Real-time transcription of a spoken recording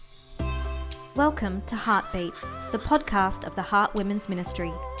Welcome to Heartbeat, the podcast of the Heart Women's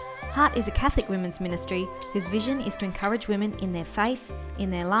Ministry. Heart is a Catholic women's ministry whose vision is to encourage women in their faith, in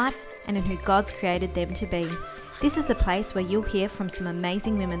their life, and in who God's created them to be. This is a place where you'll hear from some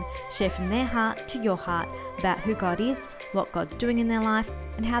amazing women share from their heart to your heart about who God is, what God's doing in their life,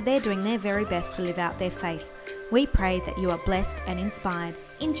 and how they're doing their very best to live out their faith. We pray that you are blessed and inspired.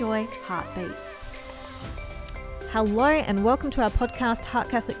 Enjoy Heartbeat. Hello and welcome to our podcast, Heart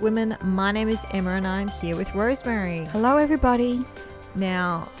Catholic Women. My name is Emma and I'm here with Rosemary. Hello everybody.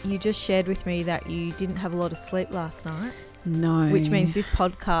 Now, you just shared with me that you didn't have a lot of sleep last night. No. Which means this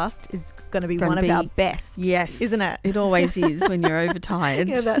podcast is going to be one of our best. Yes. Isn't it? It always is when you're overtired.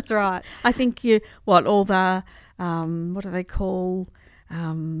 Yeah, that's right. I think all the, what do they call?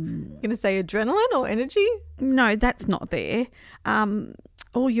 Going to say adrenaline or energy? No, that's not there.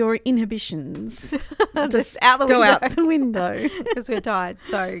 All your inhibitions just go out the window because we're tired.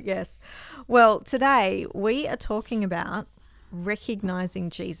 So, yes. Well, today we are talking about recognizing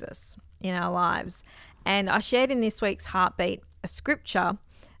Jesus in our lives. And I shared in this week's Heartbeat a scripture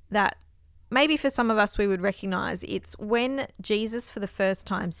that maybe for some of us we would recognize. It's when Jesus for the first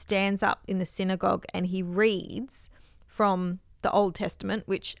time stands up in the synagogue and he reads from the Old Testament,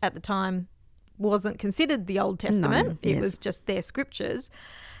 which at the time wasn't considered the Old Testament. No, it was just their scriptures.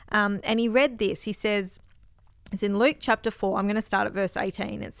 And he read this. He says, it's in Luke chapter 4. I'm going to start at verse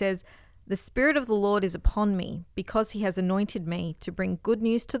 18. It says, "The Spirit of the Lord is upon me because he has anointed me to bring good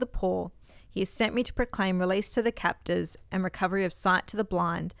news to the poor. He has sent me to proclaim release to the captives and recovery of sight to the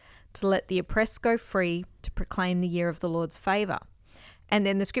blind, to let the oppressed go free, to proclaim the year of the Lord's favour." And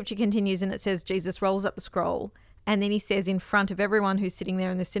then the scripture continues and it says, Jesus rolls up the scroll. And then he says in front of everyone who's sitting there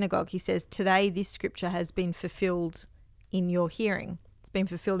in the synagogue, he says, "Today this scripture has been fulfilled in your hearing." It's been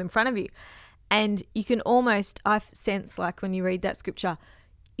fulfilled in front of you. And you can almost, I sense like when you read that scripture,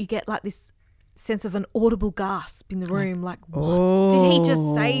 you get like this sense of an audible gasp in the room. Like, what? Oh. Did he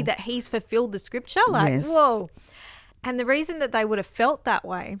just say that he's fulfilled the scripture? Like, yes. Whoa. And the reason that they would have felt that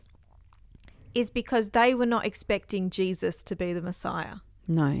way is because they were not expecting Jesus to be the Messiah.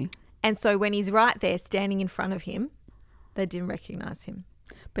 No. And so when he's right there standing in front of him, they didn't recognize him.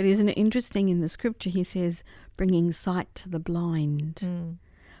 But isn't it interesting in the scripture he says, bringing sight to the blind. Mm.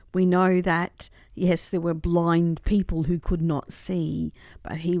 We know that, yes, there were blind people who could not see,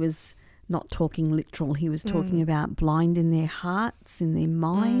 but he was not talking literal. He was talking about blind in their hearts, in their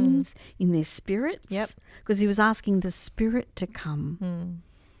minds, in their spirits. Yep. Because he was asking the Spirit to come,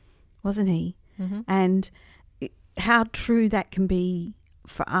 wasn't he? Mm-hmm. And how true that can be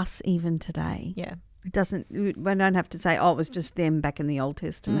for us even today. Yeah. It doesn't, we don't have to say, oh, it was just them back in the Old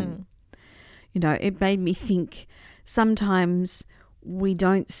Testament. You know, it made me think sometimes we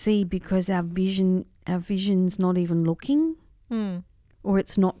don't see because our vision's not even looking or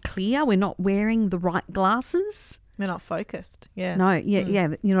it's not clear. We're not wearing the right glasses. We're not focused. Yeah. No,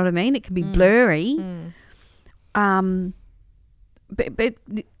 yeah, you know what I mean? It can be blurry. But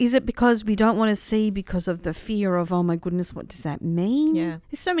is it because we don't want to see because of the fear of, oh my goodness, what does that mean? Yeah.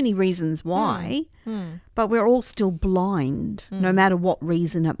 There's so many reasons why, but we're all still blind, no matter what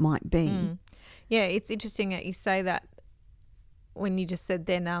reason it might be. Yeah, it's interesting that you say that when you just said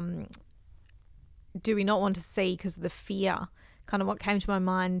then, do we not want to see because of the fear? Kind of what came to my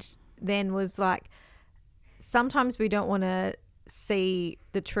mind then was like, sometimes we don't want to see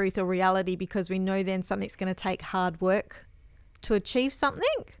the truth or reality because we know then something's going to take hard work to achieve something.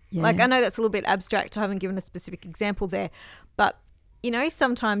 Yeah. Like, I know that's a little bit abstract. I haven't given a specific example there, but you know,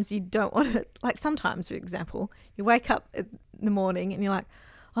 sometimes you don't want to, like sometimes, for example, you wake up in the morning and you're like,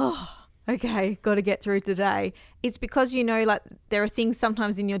 oh, okay, got to get through the day. It's because you know, like there are things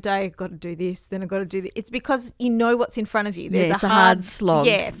sometimes in your day, I've got to do this, then I've got to do this. It's because you know what's in front of you. There's it's a hard slog.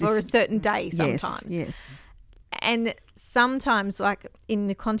 Yeah, for a certain day sometimes. Yes. And sometimes, like in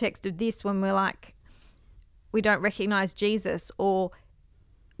the context of this, when we're like, we don't recognize Jesus or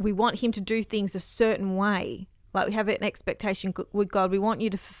we want him to do things a certain way, like we have an expectation with God, we want you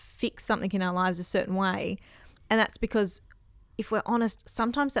to fix something in our lives a certain way. And that's because, if we're honest,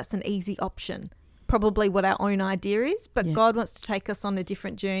 sometimes that's an easy option, probably what our own idea is, but God wants to take us on a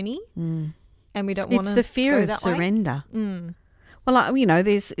different journey and we don't want to. It's the fear go of that surrender. Well, you know,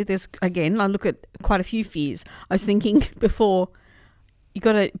 there's again, I look at quite a few fears. I was thinking before, you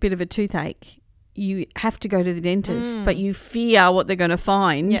got a bit of a toothache, you have to go to the dentist, but you fear what they're going to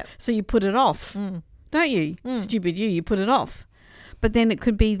find, so you put it off, don't you? Stupid you put it off. But then it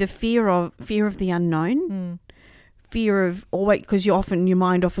could be the fear of the unknown, fear of always, because your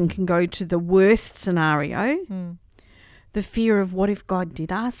mind often can go to the worst scenario. The fear of what if God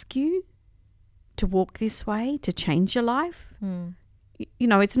did ask you to walk this way, to change your life?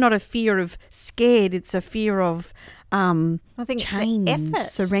 it's not a fear of scared. It's a fear of I think change, the effort,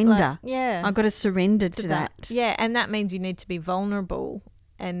 surrender. I've got to surrender to that. Yeah, and that means you need to be vulnerable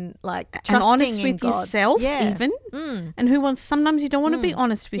and trusting and honest in with God. yourself even. And sometimes you don't want to be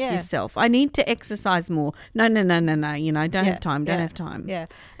honest with yourself. I need to exercise more. No, don't have time, don't have time. Yeah.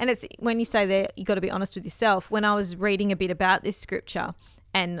 And it's when you say that you got to be honest with yourself. When I was reading a bit about this scripture,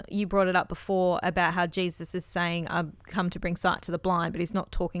 and you brought it up before about how Jesus is saying, I've come to bring sight to the blind, but he's not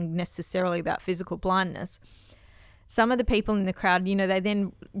talking necessarily about physical blindness. Some of the people in the crowd, they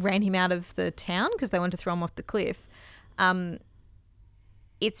then ran him out of the town because they wanted to throw him off the cliff.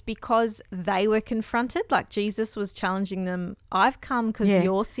 It's because they were confronted. Like Jesus was challenging them. I've come because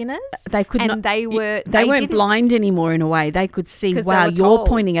you're sinners. They could not. They weren't blind anymore in a way. They could see. Wow, you're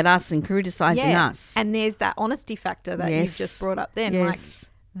pointing at us and criticizing us. And there's that honesty factor that you've just brought up. Then,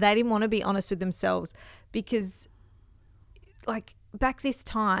 they didn't want to be honest with themselves because, back this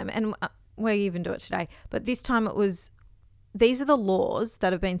time, and we even do it today. But this time it was. These are the laws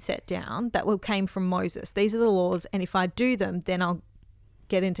that have been set down that came from Moses. These are the laws, and if I do them, then I'll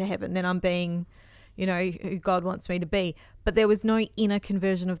get into heaven. Then I'm being, who God wants me to be. But there was no inner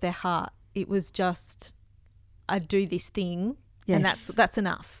conversion of their heart. It was just, I do this thing, and that's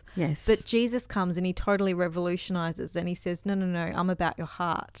enough. Yes. But Jesus comes and he totally revolutionizes, and he says, no, I'm about your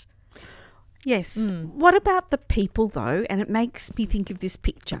heart. Yes. What about the people though? And it makes me think of this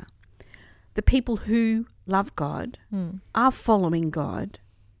picture. The people who love God, are following God,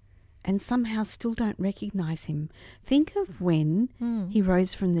 and somehow still don't recognize him. Think of when he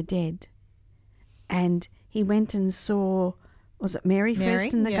rose from the dead and he went and saw, was it Mary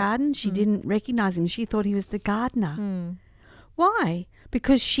first in the garden? She didn't recognize him. She thought he was the gardener. Why?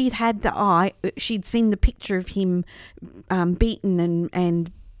 Because she'd seen the picture of him beaten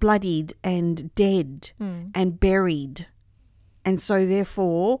and bloodied and dead and buried. And so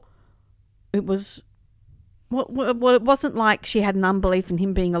therefore it was... Well, it wasn't like she had an unbelief in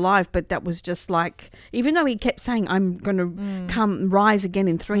him being alive, but that was just like, even though he kept saying, I'm going to rise again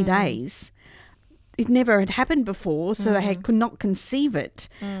in 3 days, it never had happened before, so they could not conceive it.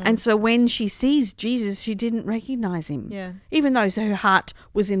 And so when she sees Jesus, she didn't recognize him. Yeah. Even though her heart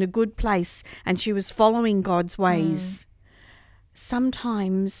was in a good place and she was following God's ways.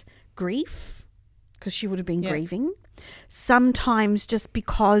 Sometimes grief, because she would have been grieving. Sometimes just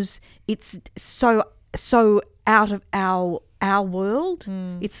because it's so out of our world.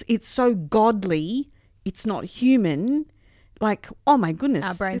 It's so godly. It's not human. Like, oh my goodness.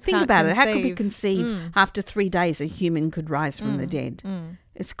 Our brains think can't about it. How could we conceive. conceive after 3 days a human could rise from the dead?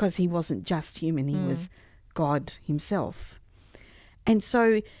 It's because he wasn't just human. He was God himself. And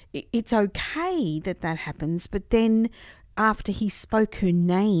so it's okay that happens. But then after he spoke her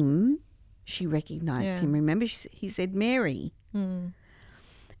name, she recognized him. Remember, he said Mary.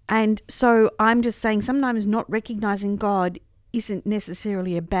 And so I'm just saying sometimes not recognizing God isn't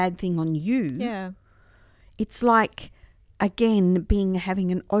necessarily a bad thing on you. Yeah. It's like, again,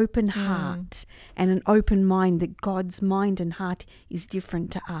 having an open heart and an open mind, that God's mind and heart is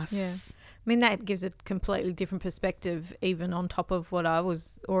different to us. Yeah. I mean, that gives a completely different perspective even on top of what I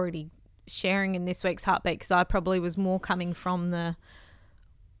was already sharing in this week's Heartbeat, because I probably was more coming from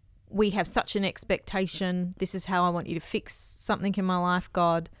we have such an expectation, this is how I want you to fix something in my life,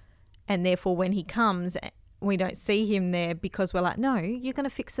 God. And therefore when he comes, we don't see him there because we're like, no, you're going to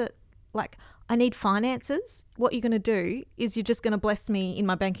fix it. Like, I need finances. What you're going to do is you're just going to bless me in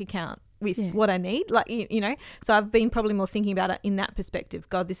my bank account with what I need. Like, so I've been probably more thinking about it in that perspective.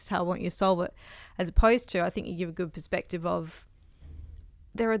 God, this is how I want you to solve it. As opposed to, I think you give a good perspective of,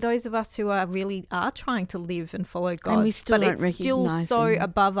 there are those of us who are trying to live and follow God, and we still but don't it's still so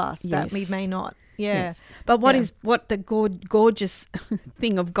above us that we may not. Yeah. Yes. But what the gorgeous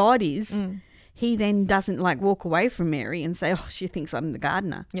thing of God is, he then doesn't walk away from Mary and say, oh, she thinks I'm the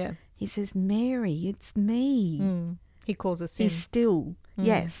gardener. Yeah. He says, Mary, it's me. He calls us in. He's still,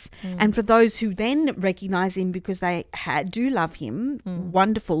 yes. And for those who then recognize him because they do love him,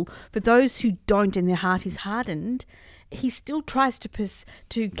 wonderful. For those who don't and their heart is hardened, he still tries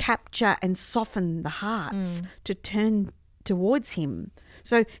to capture and soften the hearts to turn towards him.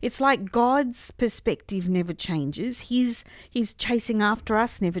 So it's like God's perspective never changes. His chasing after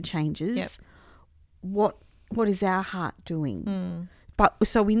us never changes. Yep. What is our heart doing? But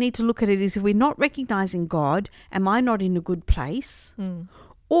so we need to look at it as, if we're not recognizing God, am I not in a good place?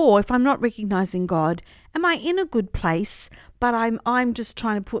 Or if I'm not recognizing God, am I in a good place, but I'm just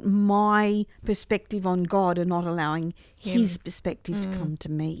trying to put my perspective on God and not allowing his perspective to come to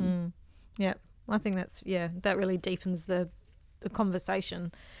me. Yeah, I think that really deepens the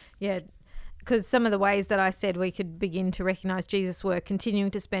conversation. Yeah. because some of the ways that I said we could begin to recognize Jesus were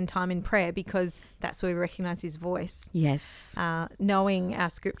continuing to spend time in prayer, because that's where we recognize his voice. Yes. Knowing our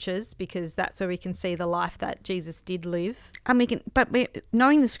scriptures, because that's where we can see the life that Jesus did live.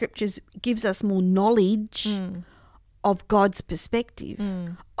 Knowing the scriptures gives us more knowledge of God's perspective.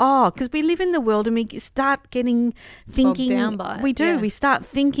 Because we live in the world and we start thinking. Bogged down by it. We do. Yeah. We start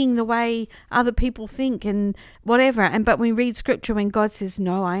thinking the way other people think and whatever. But we read scripture when God says,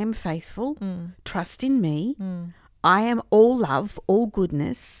 "No, I am faithful. Trust in me. I am all love, all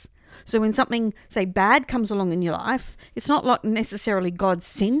goodness." So when something, say, bad comes along in your life, it's not like necessarily God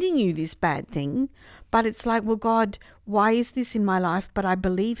sending you this bad thing, but it's like, well, God, why is this in my life? But I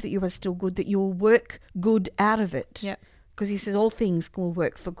believe that you are still good, that you will work good out of it. Yeah. Because he says all things will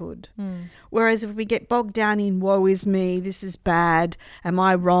work for good. Whereas if we get bogged down in, woe is me, this is bad, am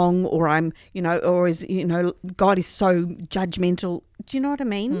I wrong, or I'm, or is, God is so judgmental. Do you know what I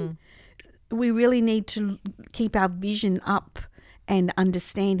mean? We really need to keep our vision up and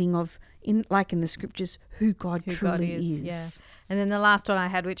understanding of, in the scriptures, who God truly is. Yeah. And then the last one I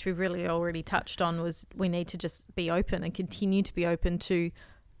had, which we've really already touched on, was we need to just be open and continue to be open to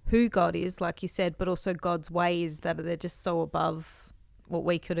who God is, like you said, but also God's ways, that they're just so above what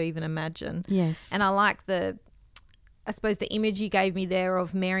we could even imagine. Yes. And I like I suppose the image you gave me there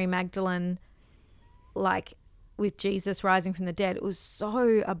of Mary Magdalene, like with Jesus rising from the dead. It was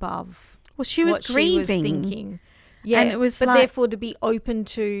so above. Well, she was grieving. She was thinking. Yeah, and it was therefore to be open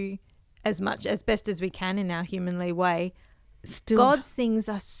to as best as we can in our humanly way. Still, God's things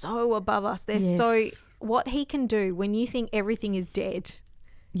are so above us. They're so, what he can do when you think everything is dead,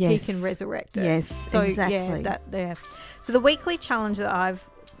 he can resurrect it. Yes, so, exactly. Yeah. So the weekly challenge that I've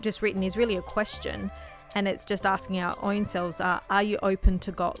just written is really a question, and it's just asking our own selves, are you open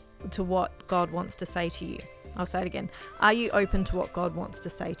to God, to what God wants to say to you? I'll say it again. Are you open to what God wants to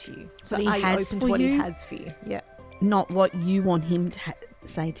say to you? So are you open to what he has for you? Yeah. Not what you want him to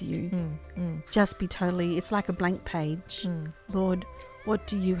say to you. Just be totally, it's like a blank page. Lord, what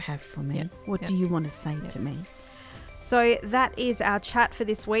do you have for me? What do you want to say to me? So that is our chat for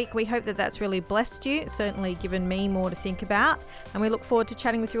this week. We hope that that's really blessed you. It's certainly given me more to think about. And we look forward to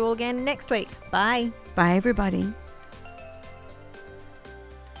chatting with you all again next week. Bye. Bye, everybody.